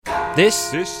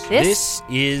This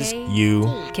is you.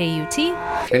 KUT.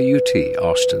 KUT,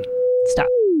 Austin. Stop.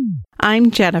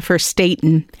 I'm Jennifer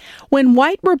Stayton. When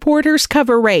white reporters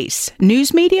cover race,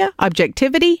 news media,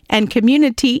 objectivity, and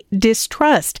community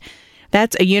distrust.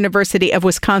 That's a University of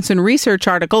Wisconsin research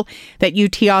article that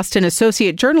UT Austin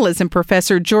Associate Journalism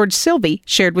Professor George Sylvie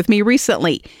shared with me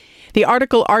recently. The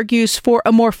article argues for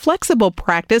a more flexible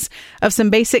practice of some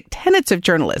basic tenets of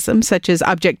journalism, such as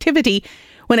objectivity,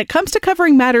 when it comes to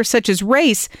covering matters such as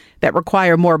race that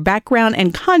require more background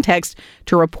and context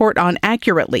to report on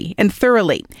accurately and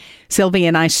thoroughly. Sylvie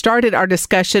and I started our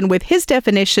discussion with his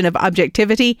definition of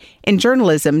objectivity in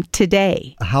journalism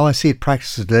today. How I see it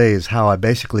practiced today is how I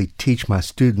basically teach my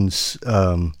students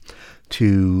to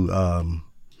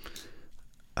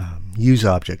use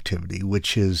objectivity,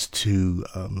 which is to,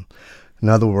 in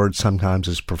other words, sometimes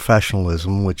is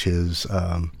professionalism, which is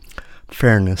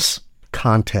fairness,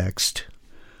 context.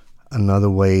 Another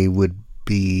way would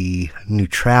be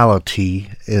neutrality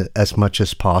as much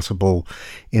as possible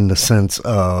in the sense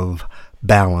of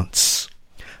balance.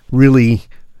 Really,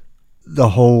 the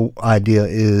whole idea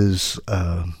is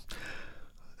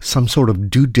some sort of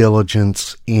due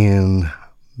diligence in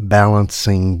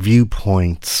balancing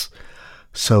viewpoints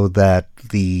so that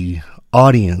the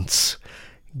audience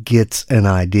gets an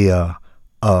idea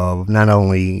of not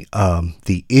only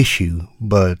the issue,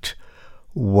 but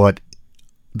what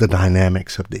the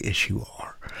dynamics of the issue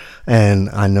are. And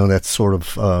I know that's sort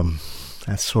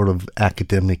of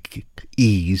academic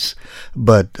ease,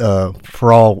 but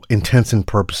for all intents and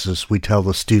purposes, we tell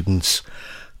the students,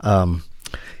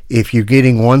 if you're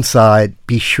getting one side,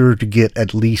 be sure to get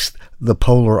at least the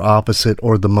polar opposite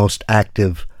or the most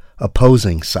active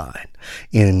opposing side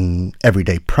in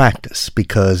everyday practice,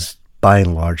 because by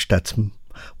and large, that's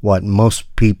what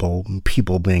most people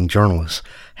being journalists,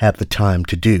 have the time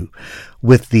to do,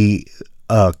 with the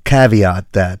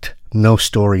caveat that no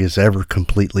story is ever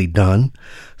completely done,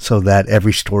 so that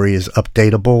every story is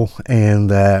updatable, and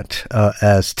that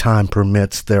as time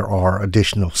permits, there are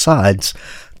additional sides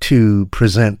to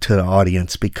present to the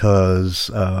audience,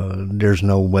 because there's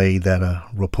no way that a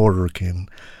reporter can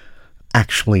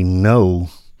actually know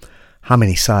how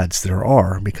many sides there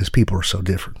are, because people are so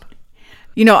different.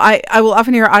 You know, I will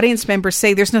often hear audience members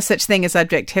say there's no such thing as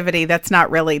objectivity. That's not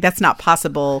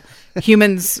possible.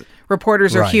 Humans,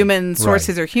 reporters are humans,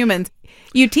 sources are humans.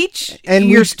 You teach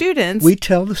your students. We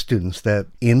tell the students that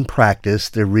in practice,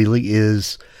 there really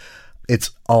is,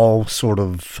 it's all sort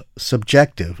of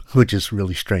subjective, which is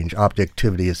really strange.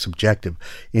 Objectivity is subjective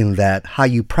in that how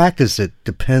you practice it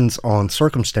depends on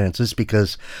circumstances,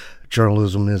 because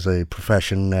journalism is a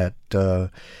profession that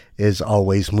is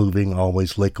always moving,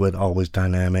 always liquid, always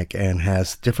dynamic, and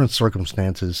has different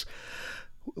circumstances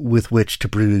with which to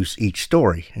produce each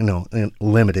story. You know,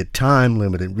 limited time,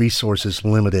 limited resources,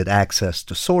 limited access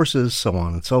to sources, so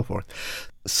on and so forth.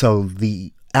 So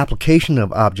the application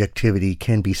of objectivity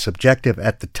can be subjective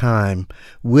at the time,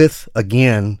 with,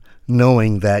 again,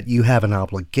 knowing that you have an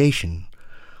obligation.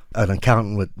 An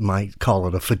accountant might call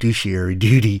it a fiduciary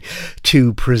duty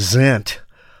to present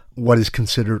what is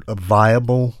considered a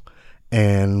viable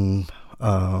and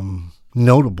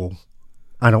notable,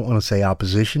 I don't want to say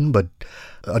opposition, but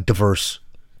a diverse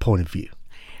point of view.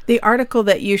 The article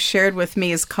that you shared with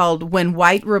me is called When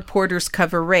White Reporters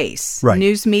Cover Race, right.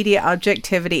 News Media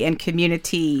Objectivity and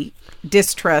Community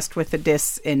Distrust, with the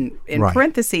dis in right.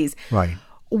 parentheses. Right.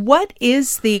 What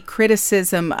is the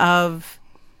criticism of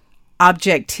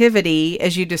objectivity,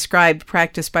 as you described,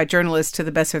 practiced by journalists to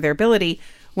the best of their ability,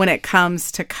 when it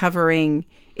comes to covering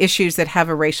issues that have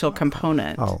a racial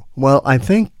component? Oh, well, I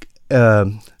think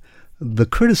the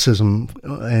criticism,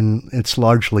 and it's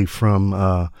largely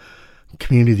from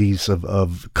communities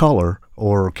of color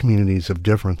or communities of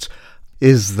difference,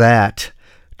 is that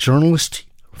journalists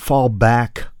fall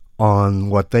back on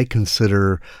what they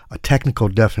consider a technical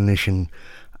definition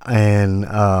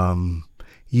and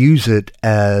use it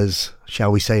as,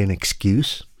 shall we say, an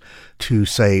excuse to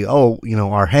say, oh, you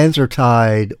know, our hands are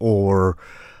tied, or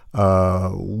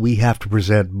we have to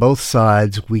present both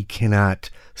sides. We cannot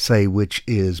say which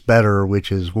is better,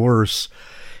 which is worse.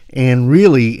 And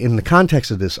really, in the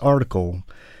context of this article,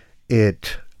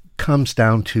 it comes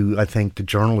down to, I think, the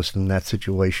journalist in that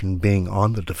situation being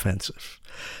on the defensive,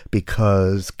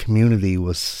 because community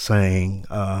was saying,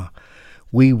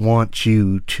 we want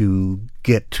you to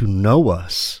get to know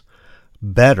us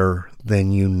better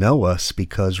than you know us,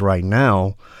 because right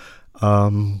now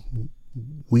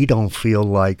we don't feel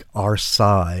like our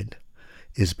side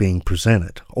is being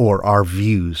presented or our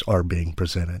views are being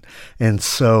presented. And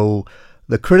so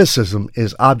the criticism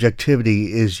is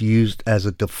objectivity is used as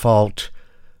a default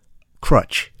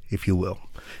crutch, if you will,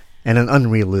 and an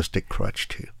unrealistic crutch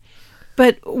too.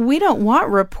 But we don't want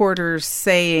reporters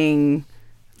saying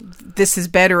this is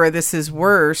better or this is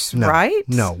worse, right?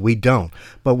 No, we don't.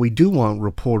 But we do want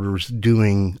reporters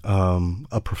doing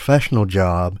a professional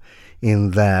job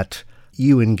in that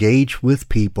you engage with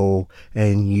people,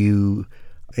 and you,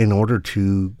 in order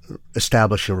to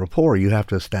establish a rapport, you have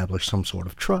to establish some sort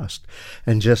of trust.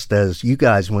 And just as you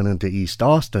guys went into East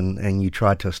Austin and you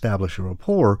tried to establish a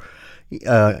rapport,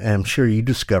 I'm sure you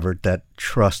discovered that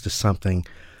trust is something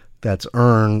that's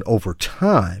earned over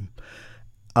time.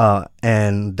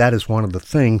 And that is one of the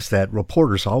things that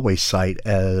reporters always cite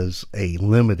as a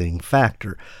limiting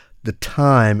factor, the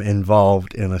time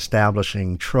involved in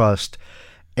establishing trust.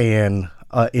 And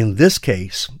in this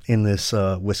case, in this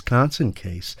Wisconsin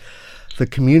case, the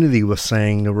community was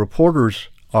saying the reporters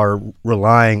are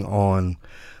relying on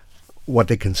what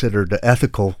they consider the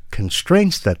ethical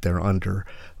constraints that they're under.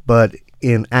 But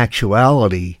in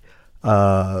actuality,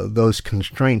 those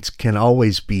constraints can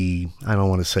always be, I don't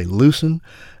want to say loosened,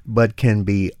 but can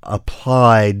be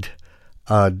applied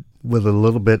with a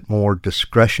little bit more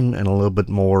discretion and a little bit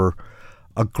more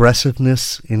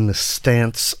aggressiveness in the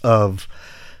stance of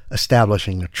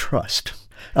establishing a trust.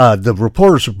 The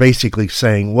reporters are basically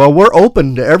saying, well, we're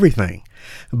open to everything,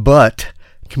 but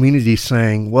community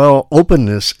saying, well,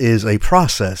 openness is a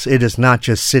process. It is not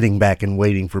just sitting back and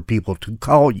waiting for people to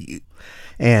call you.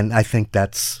 And I think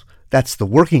that's the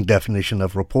working definition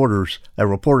of reporters that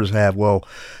reporters have. Well,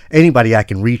 anybody I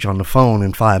can reach on the phone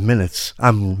in 5 minutes,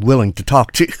 I'm willing to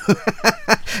talk to.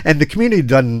 And the community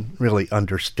doesn't really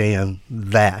understand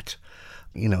that.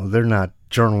 You know, they're not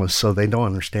journalists, so they don't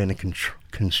understand the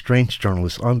constraints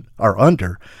journalists are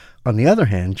under. On the other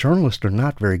hand, journalists are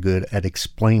not very good at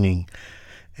explaining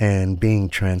and being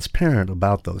transparent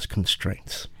about those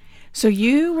constraints. So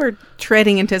you were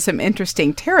treading into some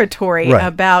interesting territory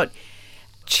about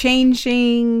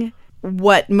changing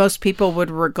what most people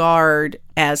would regard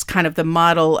as kind of the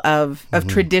model of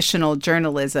traditional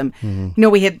journalism. You know,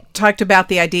 we had talked about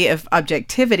the idea of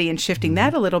objectivity and shifting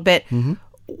that a little bit.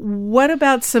 What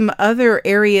about some other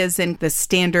areas in the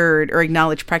standard or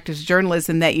acknowledged practice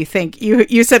journalism that you think,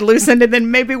 you said loosened and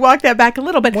then maybe walk that back a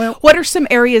little bit. Well, what are some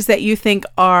areas that you think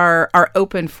are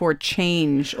open for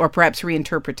change or perhaps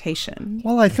reinterpretation?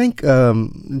 Well, I think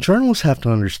journalists have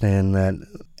to understand that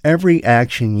every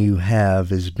action you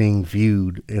have is being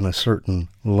viewed in a certain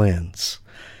lens.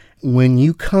 When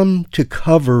you come to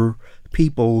cover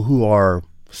people who are,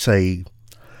 say,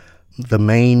 the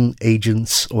main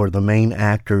agents or the main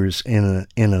actors in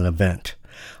an event,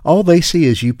 all they see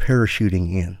is you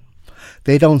parachuting in.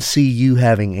 They don't see you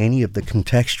having any of the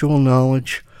contextual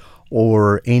knowledge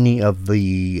or any of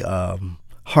the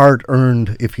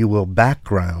hard-earned, if you will,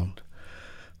 background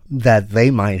that they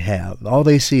might have. All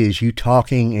they see is you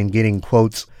talking and getting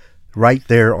quotes right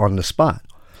there on the spot.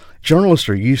 Journalists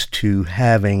are used to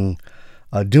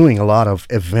doing a lot of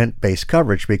event-based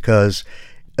coverage because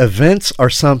events are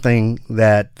something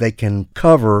that they can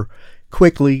cover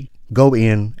quickly, go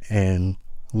in, and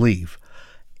leave.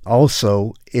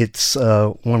 Also, it's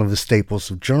one of the staples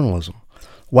of journalism.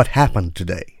 What happened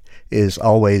today is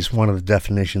always one of the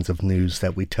definitions of news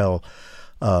that we tell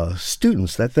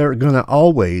students that they're going to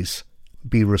always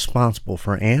be responsible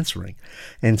for answering.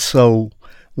 And so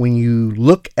when you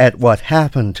look at what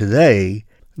happened today,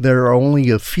 there are only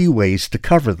a few ways to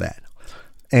cover that.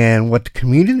 And what the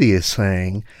community is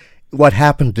saying, what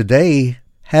happened today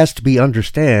has to be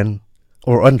understood,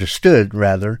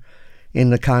 in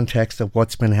the context of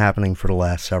what's been happening for the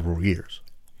last several years.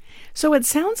 So it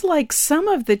sounds like some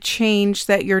of the change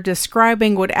that you're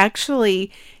describing would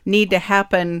actually need to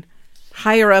happen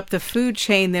higher up the food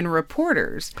chain than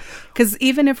reporters. Because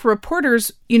even if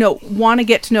reporters, want to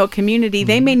get to know a community,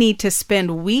 they may need to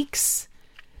spend weeks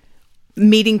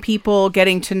meeting people,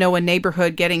 getting to know a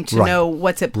neighborhood, getting to know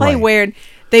what's at play, where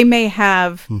they may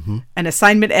have an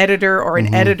assignment editor or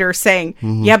an editor saying,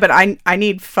 yeah, but I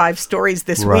need 5 stories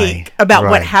this week about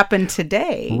what happened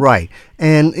today. Right.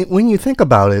 And when you think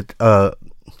about it,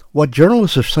 what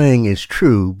journalists are saying is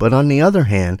true, but on the other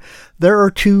hand, there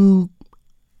are 2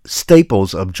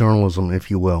 staples of journalism, if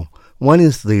you will. One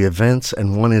is the events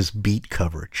and one is beat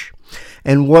coverage.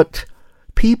 And what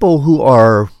people who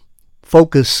are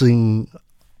focusing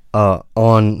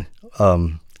on,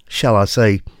 shall I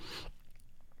say,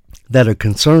 that are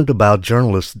concerned about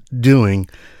journalists doing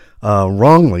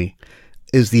wrongly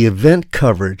is the event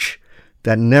coverage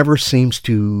that never seems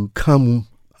to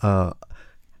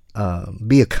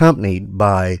be accompanied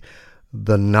by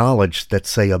the knowledge that,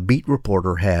 say, a beat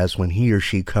reporter has when he or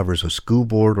she covers a school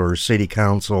board or a city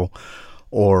council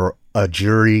or a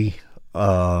jury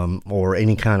or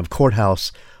any kind of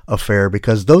courthouse affair,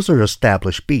 because those are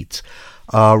established beats.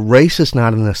 Race is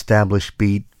not an established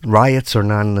beat. Riots are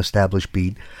not an established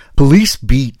beat. Police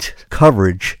beat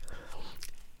coverage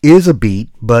is a beat,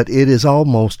 but it is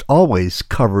almost always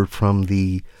covered from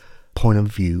the point of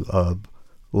view of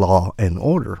law and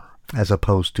order, as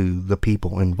opposed to the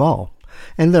people involved.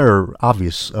 And there are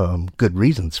obvious good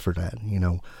reasons for that.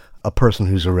 A person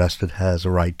who's arrested has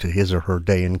a right to his or her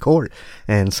day in court,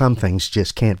 and some things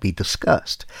just can't be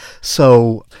discussed.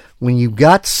 So when you've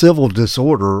got civil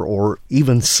disorder or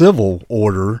even civil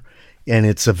order and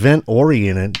it's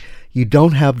event-oriented, you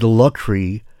don't have the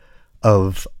luxury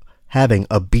of having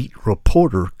a beat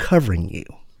reporter covering you.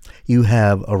 You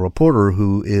have a reporter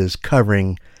who is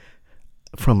covering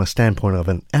from a standpoint of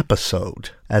an episode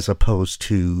as opposed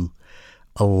to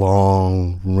a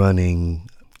long-running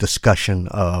discussion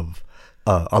of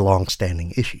a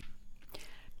long-standing issue.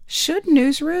 Should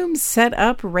newsrooms set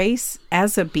up race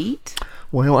as a beat?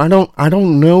 Well, I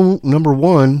don't know. Number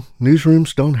one, most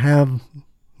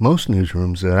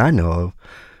newsrooms that I know of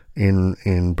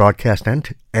in broadcast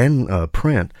and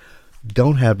print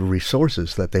don't have the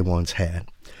resources that they once had.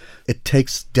 It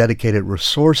takes dedicated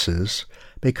resources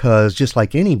because, just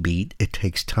like any beat, it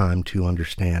takes time to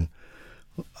understand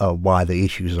why the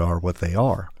issues are what they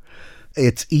are.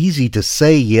 It's easy to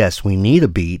say, yes, we need a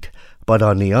beat, but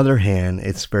on the other hand,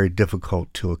 it's very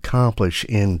difficult to accomplish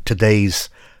in today's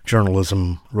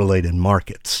journalism-related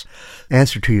markets.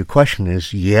 Answer to your question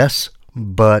is yes,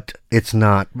 but it's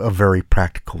not a very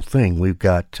practical thing. We've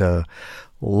got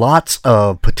lots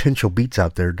of potential beats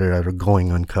out there that are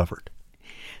going uncovered.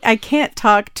 I can't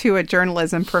talk to a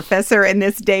journalism professor in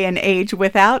this day and age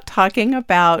without talking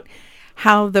about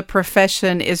how the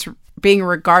profession is being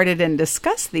regarded and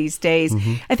discussed these days.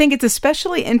 Mm-hmm. I think it's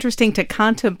especially interesting to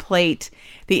contemplate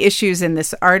the issues in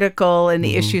this article and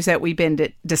the issues that we've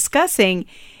been discussing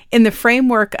in the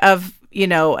framework of,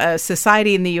 a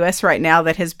society in the U.S. right now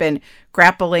that has been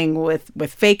grappling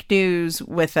with fake news,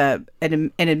 with an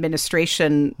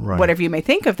administration, right, whatever you may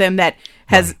think of them, that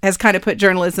has kind of put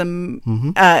journalism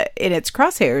in its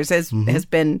crosshairs, has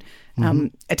been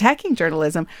attacking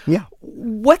journalism. Yeah.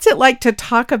 What's it like to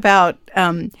talk about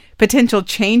potential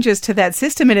changes to that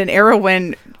system in an era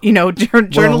when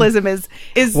journalism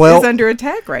is under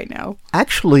attack right now?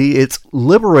 Actually, it's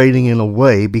liberating in a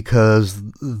way, because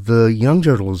the young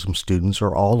journalism students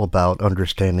are all about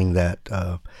understanding that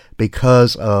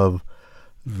because of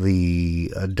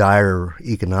the dire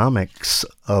economics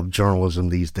of journalism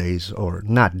these days, or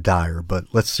not dire, but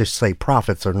let's just say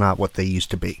profits are not what they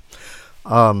used to be.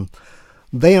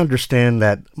 They understand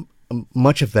that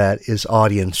much of that is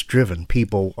audience-driven.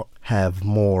 People have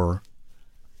more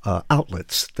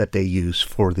outlets that they use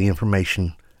for the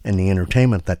information and the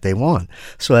entertainment that they want.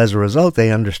 So as a result,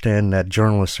 they understand that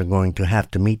journalists are going to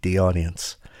have to meet the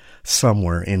audience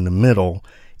somewhere in the middle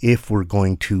if we're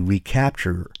going to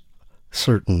recapture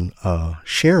certain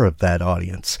share of that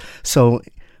audience. So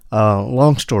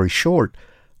long story short,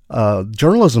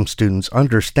 journalism students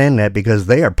understand that because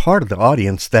they are part of the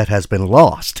audience that has been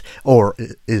lost, or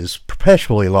is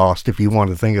perpetually lost, if you want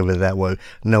to think of it that way,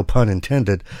 no pun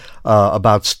intended,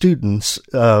 about students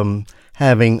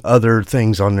having other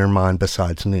things on their mind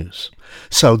besides news.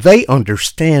 So they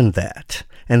understand that,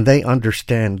 and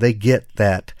they get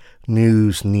that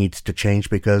news needs to change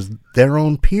because their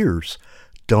own peers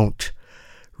don't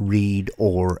read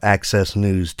or access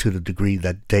news to the degree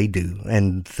that they do,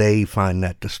 and they find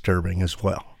that disturbing as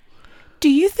well. Do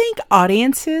you think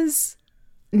audiences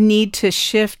need to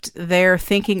shift their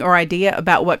thinking or idea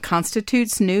about what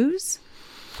constitutes news?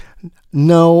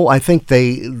 No, I think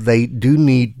they do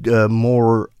need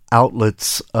more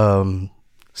outlets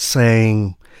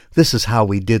saying this is how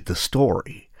we did the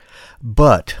story.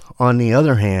 But on the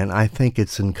other hand, I think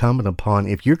it's incumbent upon,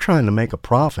 if you're trying to make a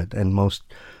profit, and most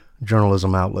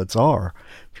journalism outlets are,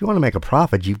 if you want to make a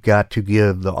profit, you've got to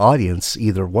give the audience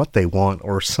either what they want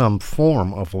or some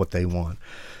form of what they want.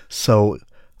 So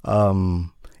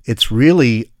it's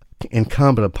really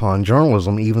incumbent upon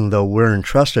journalism, even though we're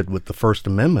entrusted with the First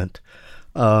Amendment,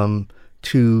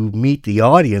 to meet the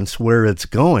audience where it's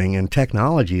going, and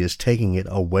technology is taking it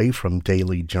away from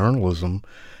daily journalism,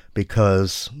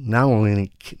 because not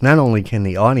only can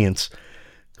the audience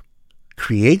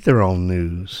create their own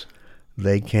news,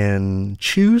 they can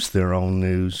choose their own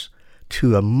news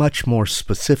to a much more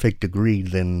specific degree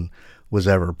than was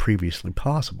ever previously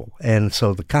possible. And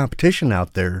so the competition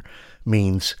out there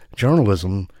means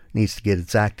journalism needs to get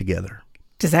its act together.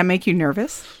 Does that make you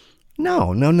nervous?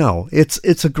 No.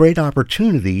 It's a great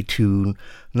opportunity to,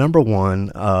 number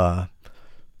one,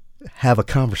 have a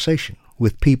conversation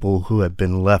with people who have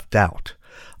been left out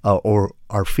or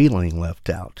are feeling left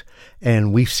out.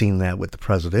 And we've seen that with the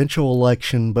presidential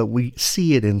election, but we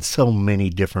see it in so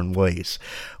many different ways.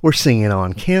 We're seeing it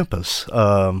on campus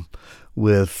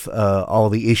with all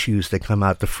the issues that come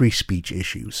out, the free speech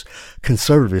issues.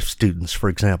 Conservative students, for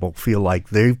example, feel like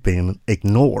they've been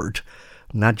ignored,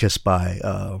 not just by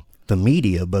the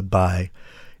media, but by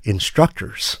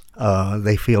instructors.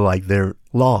 They feel like they're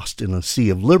lost in a sea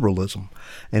of liberalism,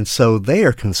 and so they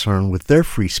are concerned with their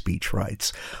free speech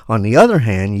rights. On the other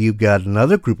hand, you've got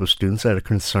another group of students that are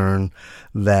concerned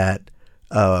that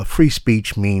free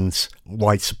speech means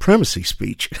white supremacy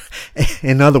speech.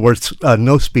 In other words,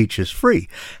 no speech is free.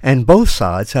 And both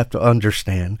sides have to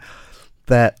understand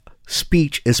that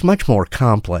speech is much more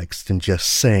complex than just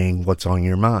saying what's on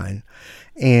your mind.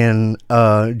 And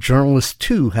journalists,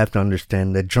 too, have to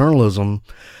understand that journalism,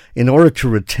 in order to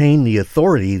retain the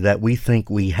authority that we think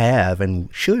we have and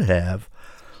should have,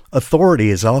 authority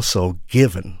is also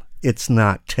given. It's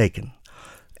not taken.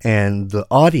 And the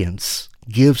audience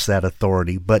gives that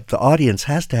authority, but the audience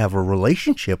has to have a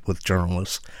relationship with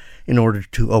journalists in order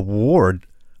to award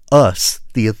us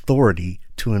the authority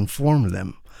to inform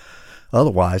them.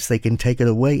 Otherwise, they can take it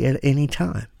away at any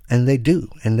time. And they do,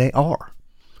 and they are.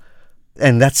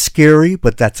 And that's scary,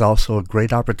 but that's also a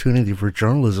great opportunity for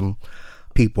journalism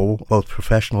people, both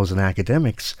professionals and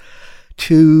academics,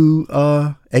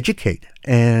 to educate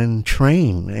and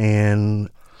train and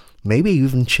maybe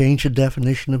even change the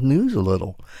definition of news a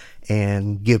little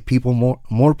and give people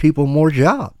more people more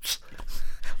jobs.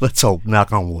 Let's hope,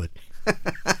 knock on wood.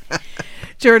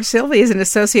 George Sylvie is an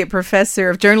associate professor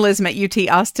of journalism at UT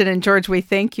Austin. And George, we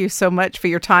thank you so much for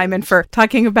your time and for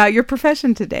talking about your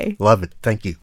profession today. Love it. Thank you.